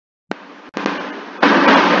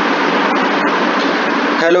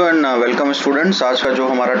Hello and welcome students. आज का जो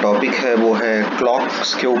हमारा टॉपिक है वो है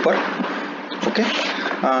क्लॉक्स के ऊपर। Okay,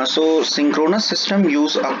 so synchronous system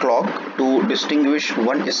use a clock to distinguish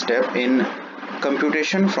one step in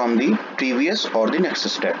computation from the previous और the next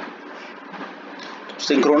step.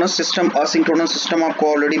 Synchronous system, asynchronous system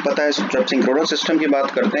आपको ऑलरेडी पता है। जब सिंक्रोनस सिस्टम की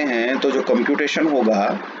बात करते हैं तो जो कंप्यूटेशन होगा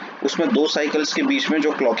उसमें दो साइकिल्स के बीच में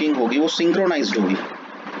जो क्लॉकिंग होगी वो सिंक्रोनाइज्ड होगी।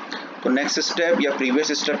 तो नेक्स्ट स्टेप या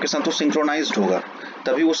प्रीवियस स्टेप के साथ तो सिंक्रोनाइज्ड होगा,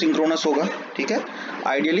 तभी वो सिंक्रोनस होगा। ठीक है।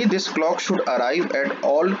 Ideally this clock should arrive at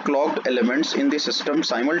all clogged elements in the system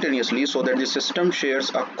simultaneously so that the system shares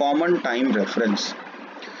a common time reference.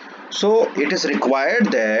 So it is required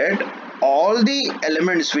that all the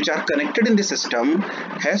elements which are connected in the system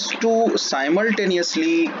has to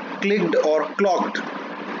simultaneously clicked or clocked,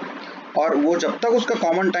 और वो जब तक उसका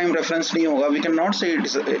common time reference नहीं होगा we cannot say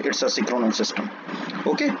it's a synchronous system.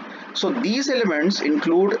 Okay, so these elements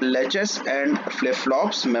include latches and flip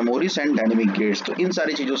flops, memories and dynamic gates. तो इन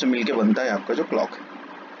सारी चीजों से मिलके बनता है आपका जो क्लॉक है।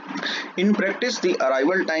 In practice, the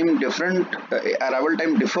arrival time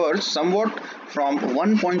differs somewhat from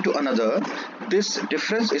one point to another. This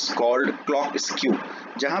difference is called clock skew.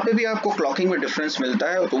 जहाँ पे भी आपको क्लॉकिंग में डिफरेंस मिलता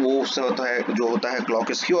है तो वो उससे होता है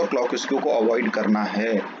क्लॉक स्क्यू, और क्लॉक स्क्यू को अवॉइड करना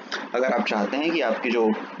है अगर आप चाहते हैं कि आपकी जो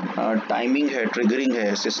टाइमिंग है, ट्रिगरिंग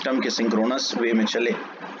है, सिस्टम के सिंक्रोनस वे में चले।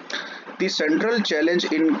 The central challenge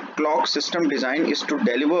in clock system design is to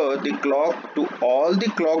deliver the clock to all the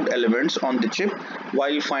clocked elements on the chip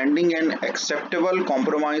while finding an acceptable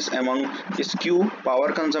compromise among skew,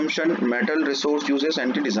 power consumption, metal resource uses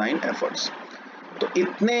and the design efforts. तो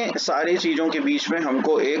इतने सारी चीज़ों के बीच में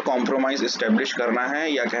हमको एक compromise establish करना है,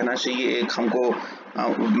 या कहना चाहिए एक हमको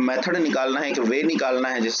मेथड निकालना है, एक वे निकालना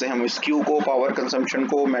है जिससे हम स्क्यू को, पावर कंजम्पशन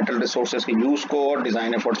को, मेटल रिसोर्सेज के यूज़ को और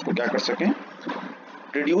डिज़ाइन एफर्ट्स को क्या कर सकें,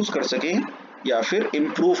 रिड्यूस कर सकें या फिर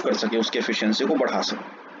इम्प्रूव कर सकें, उसके एफिशिएंसी को बढ़ा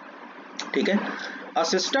सकें। ठीक है। A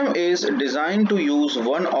system is design to use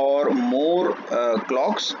one और मोर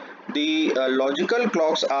clocks. The logical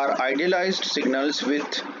clocks are idealised signals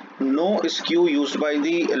with no skew used by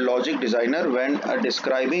the logic designer when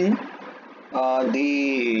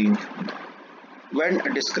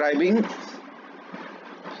describing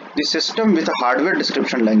the system with a hardware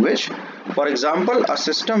description language. For example, a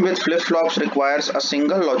system with flip-flops requires a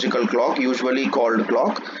single logical clock, usually called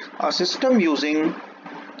clock. A system using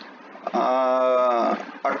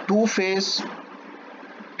a two-phase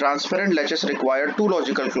transparent latches require two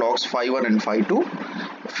logical clocks, phi 1 and phi 2.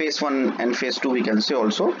 Phase 1 and phase 2 we can say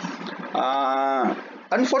also.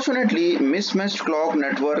 Unfortunately, mismatched clock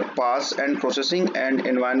network paths and processing and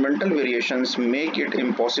environmental variations make it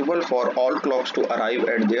impossible for all clocks to arrive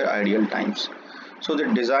at their ideal times. So the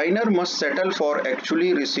designer must settle for actually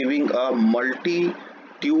receiving a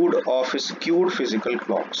multitude of skewed physical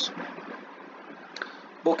clocks.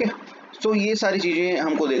 Okay, so ये सारी चीज़ें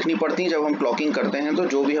हमको देखनी पड़ती हैं जब हम clocking करते हैं। तो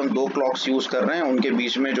जो भी हम दो क्लॉक्स यूज़ कर रहे हैं उनके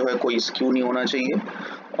बीच में जो है कोई स्क्यू नहीं होना चाहिए,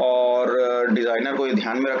 और डिज़ाइनर को ये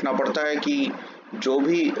ध्यान में रखना पड़ता है कि जो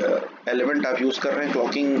भी एलिमेंट आप यूज़ कर रहे हैं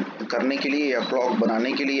क्लॉकिंग करने के लिए या क्लॉक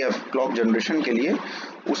बनाने के लिए या क्लॉक जनरेशन के लिए,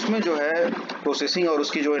 उसमें जो है प्रोसेसिंग और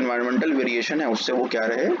उसकी जो एनवायरमेंटल वेरिएशन है उससे वो क्या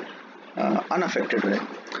रहे, अनअफेक्टेड रहे।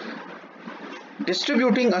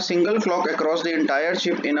 Distributing a single clock across the entire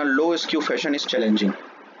chip in a low skew fashion is challenging.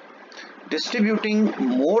 Distributing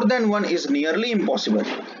more than one is nearly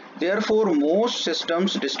impossible. Therefore, most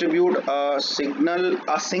systems distribute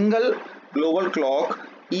a single global clock,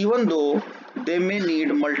 even though they may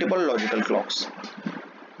need multiple logical clocks.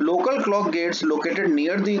 Local clock gates located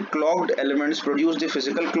near the clocked elements produce the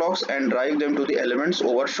physical clocks and drive them to the elements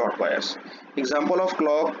over short wires. Example of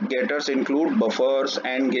clock gators include buffers,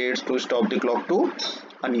 AND gates to stop the clock to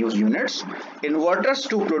unused units, inverters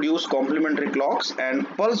to produce complementary clocks, and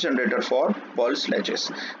pulse generator for pulse latches.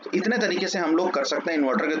 तो इतने तरीके से हम लोग कर सकते हैं।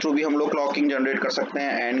 Inverter के थ्रू भी हम लोग क्लॉकिंग जनरेट कर सकते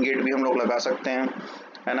हैं, AND गेट भी हम लोग लगा सकते हैं,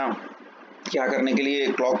 है ना, क्या करने के लिए,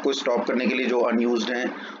 क्लॉक को स्टॉप करने के लिए जो अनयूज्ड हैं,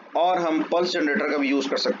 और हम पल्स जनरेटर का भी यूज़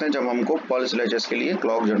कर सकते हैं जब हमको पल्स लैचेस के लिए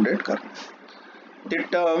क्लॉक जनरेट करना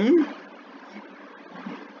है।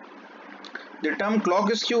 The term clock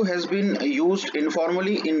skew has been used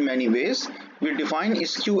informally in many ways. We define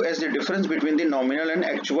skew as the difference between the nominal and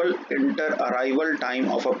actual inter-arrival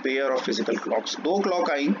time of a pair of physical clocks. दो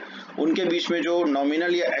clock आई, उनके बीच में जो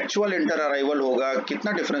nominal या actual inter arrival होगा,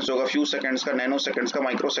 कितना difference होगा, few seconds का, nano seconds का,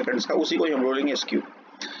 माइक्रो सेकंड्स का, उसी को हम बोलेंगे स्क्यू।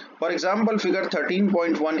 फॉर एग्जाम्पल फिगर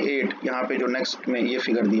 13.18, यहाँ पे जो नेक्स्ट में ये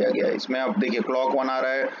फिगर दिया गया है, इसमें आप देखिए क्लॉक 1 आ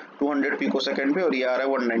रहा है 200 पिको सेकंड पे और ये आ रहा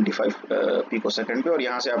है 195 पिको सेकंड पे, और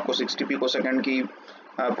यहाँ से आपको 60 पिको सेकंड की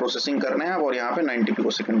प्रोसेसिंग करना है और यहाँ पे 90 पिको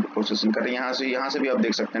सेकंड की प्रोसेसिंग कर रहे हैं। यहाँ से भी आप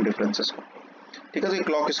देख सकते हैं डिफरेंसेस को। ठीक है, तो ये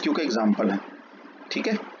क्लॉक स्क्यू का एग्जाम्पल है। ठीक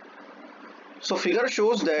है। So figure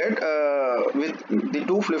shows that with the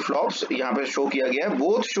two flip-flops यहाँ पे शो किया गया है,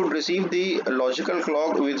 both should receive the logical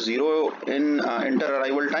clock with 0 in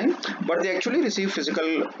inter-arrival time, but they actually receive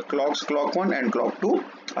physical clocks, clock 1 and clock 2.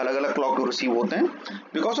 अलग-अलग clock 2 receive होते हैं.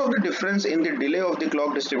 Because of the difference in the delay of the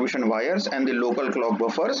clock distribution wires and the local clock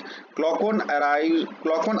buffers, clock 1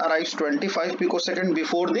 arrives 25 picosecond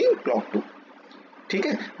before the clock 2. ठीक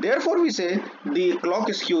है, therefore we say the clock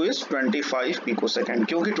skew is 25 picosecond,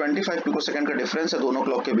 क्योंकि 25 picosecond का difference है दोनों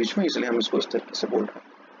clock के बीच में, इसलिए हम इसको इस तरीके से बोल रहे हैं.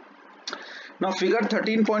 नाउ फिगर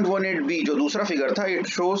 13.18b जो दूसरा फिगर था, इट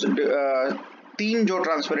शोज तीन जो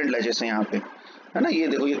ट्रांसपेरेंट लैचेस हैं यहाँ पे, है ना, ये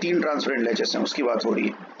देखो ये तीन ट्रांसपेरेंट लैचेस हैं, उसकी बात हो रही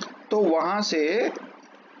है. तो वहां से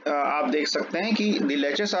आप देख सकते हैं कि the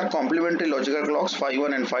latches are complementary logical clocks phi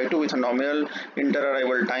 1 and phi 2 with a nominal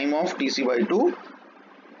inter-arrival time of tc/2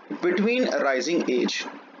 between rising as.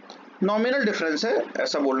 Nominal difference है,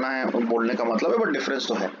 ऐसा बोलना है, बोलने का मतलब है, बट डिफरेंस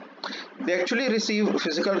तो है. They actually receive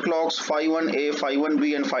physical clocks phi 1a, phi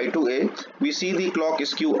 1b and phi 2a. We C the clock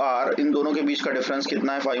skew r. इन दोनों के बीच का डिफरेंस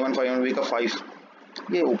कितना है, phi 1 phi 1b का 5.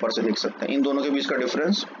 ये ऊपर से देख सकते हैं. इन दोनों के बीच का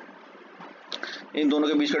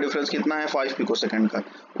डिफरेंस कितना है, 5 पिकोसेकंड का.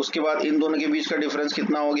 उसके बाद इन दोनों के बीच का डिफरेंस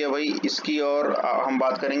कितना हो गया भाई, इसकी और हम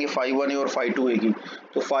बात करेंगे phi 1a और phi 2a की.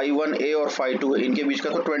 तो phi 1a और phi 2a इनके बीच का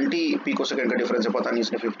तो 20 पिकोसेकंड का डिफरेंस है, पता नहीं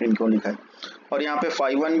इसने 15 क्यों लिखा है. और यहाँ पे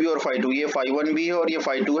phi 1b और phi 2, ये phi 1b है और ये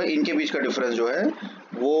phi 2 है, इनके बीच का डिफरेंस जो है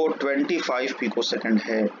वो 25 पिकोसेकंड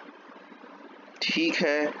है. ठीक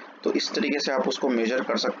है, तो इस तरीके से आप उसको मेजर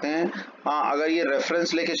कर सकते हैं. हाँ, अगर ये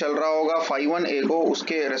रेफरेंस लेके चल रहा होगा phi 1a को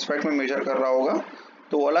उसके रेस्पेक्ट में मेजर कर रहा होगा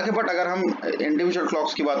तो अलग है, बट अगर हम इंडिविजुअल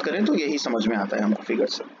क्लॉक्स की बात करें तो यही समझ में आता है हमको फिगर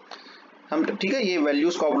से. हम ठीक है, ये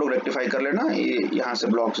वैल्यूज को आप लोग रेक्टिफाई कर लेना ये यहाँ से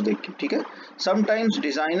ब्लॉक्स देख के. ठीक है, sometimes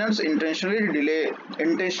designers intentionally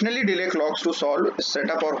delay clocks to solve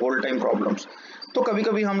setup और होल्ड टाइम प्रॉब्लम्स. तो कभी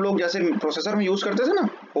कभी हम लोग जैसे प्रोसेसर में यूज करते थे ना,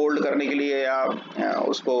 होल्ड करने के लिए या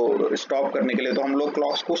उसको स्टॉप करने के लिए, तो हम लोग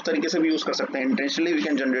क्लॉक्स को उस तरीके से भी यूज कर सकते हैं. Intentionally we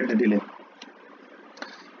can generate the delay.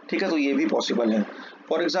 ठीक है, तो ये भी पॉसिबल है.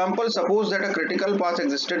 For example, suppose that a critical path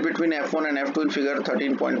existed between F1 and F2 in figure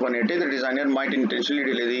 13.180. The designer might intentionally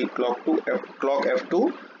delay the clock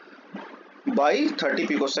F2 by 30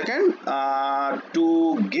 picosecond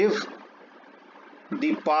to give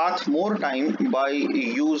the path more time by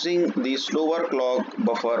using the slower clock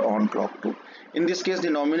buffer on clock 2. In this case, the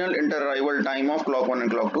nominal inter-arrival time of clock 1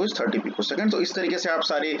 and clock 2 is 30 picosecond. तो इस तरीके से आप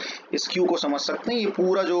सारे skew को समझ सकते हैं. ये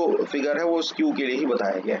पूरा जो फिगर है वो स्क्यू के लिए ही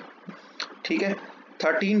बताया गया है. ठीक है,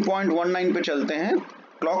 13.19 पे चलते हैं.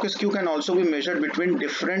 Clock skew can also be measured between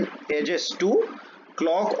different ages to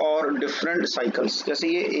clock और डिफरेंट साइकिल्स. जैसे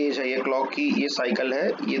ये एज है, ये क्लॉक की ये साइकिल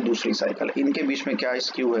है, ये दूसरी साइकिल है, इनके बीच में क्या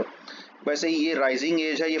स्क्यू है. वैसे ही ये राइजिंग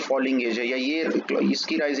एज है, ये फॉलिंग एज है, या ये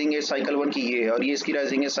इसकी राइजिंग एज साइकिल 1 की ये है और ये इसकी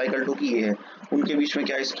राइजिंग एज साइकिल 2 की ये है, उनके बीच में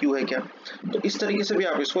क्या स्क्यू है क्या. तो इस तरीके से भी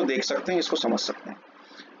आप इसको देख सकते हैं, इसको समझ सकते हैं.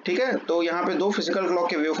 ठीक है, तो यहाँ पे दो फिजिकल क्लॉक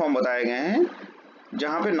के वेव फॉर्म बताए गए हैं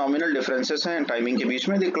जहाँ पे नॉमिनल डिफरेंसेस हैं टाइमिंग के बीच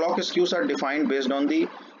में. The clock स्क्यूज are defined based on the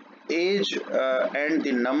age and the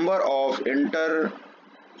number of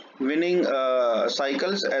intervening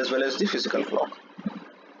cycles as well as the physical clock.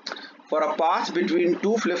 For a path between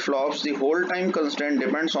two flip-flops, the hold time constraint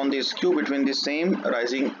depends on the skew between the same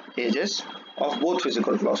rising edges of both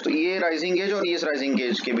physical clocks. तो ये rising edge और ये rising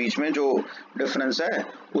edge के बीच में जो difference है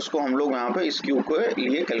उसको हम लोग यहाँ पे skew के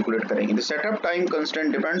लिए calculate करेंगे. The setup time constraint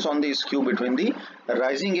depends on the skew between the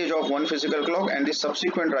rising edge of one physical clock and the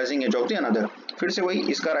subsequent rising edge of the another. फिर से वही,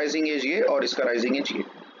 इसका rising edge ये और इसका rising edge ये.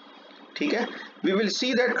 ठीक है, we will see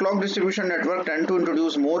that clock distribution network tend to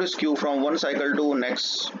introduce more skew from one cycle to next.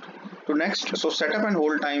 So setup and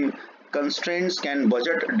hold time constraints can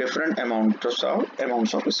budget different amounts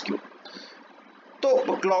of skew. तो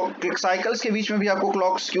clock cycles के बीच में भी आपको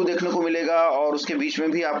clock skew देखने को मिलेगा और उसके बीच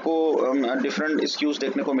में भी आपको डिफरेंट स्क्यूज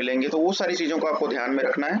देखने को मिलेंगे. तो वो सारी चीज़ों को आपको ध्यान में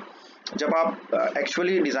रखना है जब आप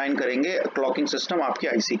एक्चुअली डिज़ाइन करेंगे क्लॉकिंग सिस्टम आपके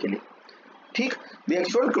आईसी के लिए. ठीक, the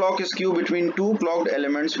actual clock skew between two clocked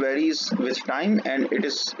elements varies with time and it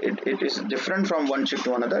is different from one chip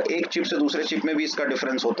to another. एक चिप से दूसरे चिप में भी इसका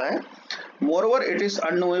डिफरेंस होता है. Moreover, it is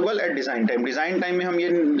unknowable at design time. Design time में हम ये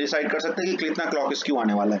डिसाइड कर सकते हैं कि कितना क्लॉक स्क्यू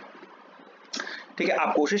आने वाला है. ठीक है,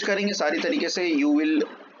 आप कोशिश करेंगे सारी तरीके से,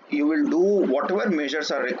 you will do whatever measures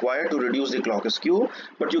are required to reduce the clock skew,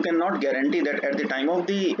 but you cannot guarantee that at the time of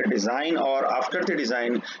the design or after the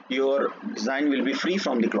design your design will be free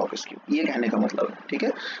from the clock skew. ये कहने का मतलब है. ठीक है,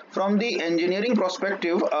 from the engineering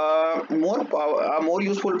perspective, a more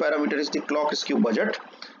useful parameter is the clock skew budget.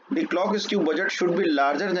 The clock skew budget should be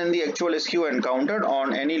larger than the actual skew encountered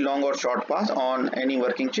on any long or short path on any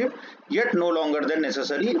working chip, yet no longer than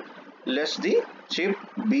necessary lest the chip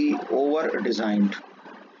be over designed।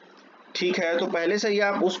 ठीक है, तो पहले से ही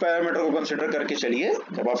आप उस parameter को consider करके चलिए।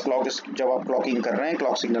 जब आप क्लॉकिंग कर रहे हैं,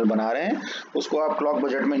 क्लॉक सिग्नल बना रहे हैं, उसको आप क्लॉक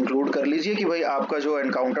बजट में इंक्लूड कर लीजिए कि भाई आपका जो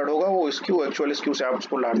एनकाउंटर्ड होगा वो स्क्यू, एक्चुअल स्क्यू से आप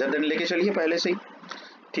उसको लार्जर देन लेके चलिए पहले से ही।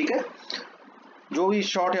 ठीक है, जो भी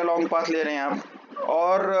शॉर्ट या लॉन्ग पाथ ले रहे हैं आप,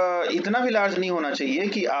 और इतना भी लार्ज नहीं होना चाहिए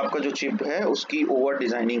कि आपका जो चिप है उसकी ओवर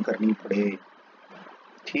डिजाइनिंग करनी पड़े।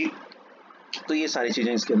 ठीक, तो ये सारी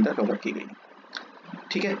चीजें इसके अंदर कवर की गई।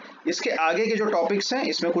 ठीक है, इसके आगे के जो टॉपिक्स हैं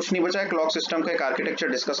इसमें कुछ नहीं बचा है। क्लॉक सिस्टम का एक आर्किटेक्चर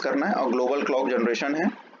डिस्कस करना है और ग्लोबल क्लॉक जनरेशन है।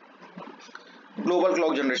 ग्लोबल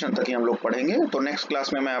क्लॉक जनरेशन तक ही हम लोग पढ़ेंगे, तो नेक्स्ट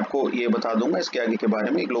क्लास में मैं आपको ये बता दूंगा इसके आगे के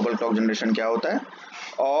बारे में, ग्लोबल क्लॉक जनरेशन क्या होता है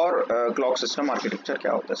और क्लॉक सिस्टम आर्किटेक्चर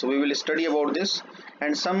क्या होता है। So we will study about this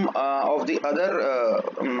and some of the other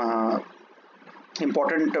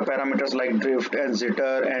important parameters like drift and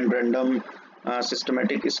jitter and random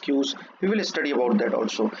systematic skews, we will study about that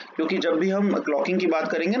also। क्योंकि जब भी हम क्लॉकिंग की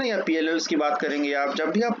बात करेंगे ना, या PLLs की बात करेंगे, या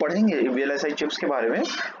जब भी आप पढ़ेंगे VLSI चिप्स के बारे में,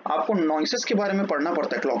 आपको नॉइसेस के बारे में पढ़ना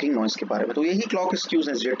पड़ता है, क्लॉकिंग नॉइस के बारे में। तो यही क्लॉक स्क्यूज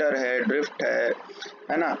है, जिटर है, ड्रिफ्ट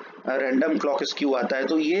है ना, रैंडम क्लॉक स्क्यू आता है।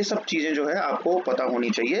 तो ये सब चीज़ें जो है आपको पता होनी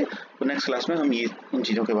चाहिए। तो नेक्स्ट क्लास में हम ये इन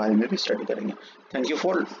चीज़ों के बारे में भी स्टडी करेंगे। Thank you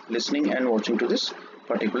for listening and watching to this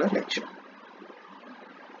particular lecture.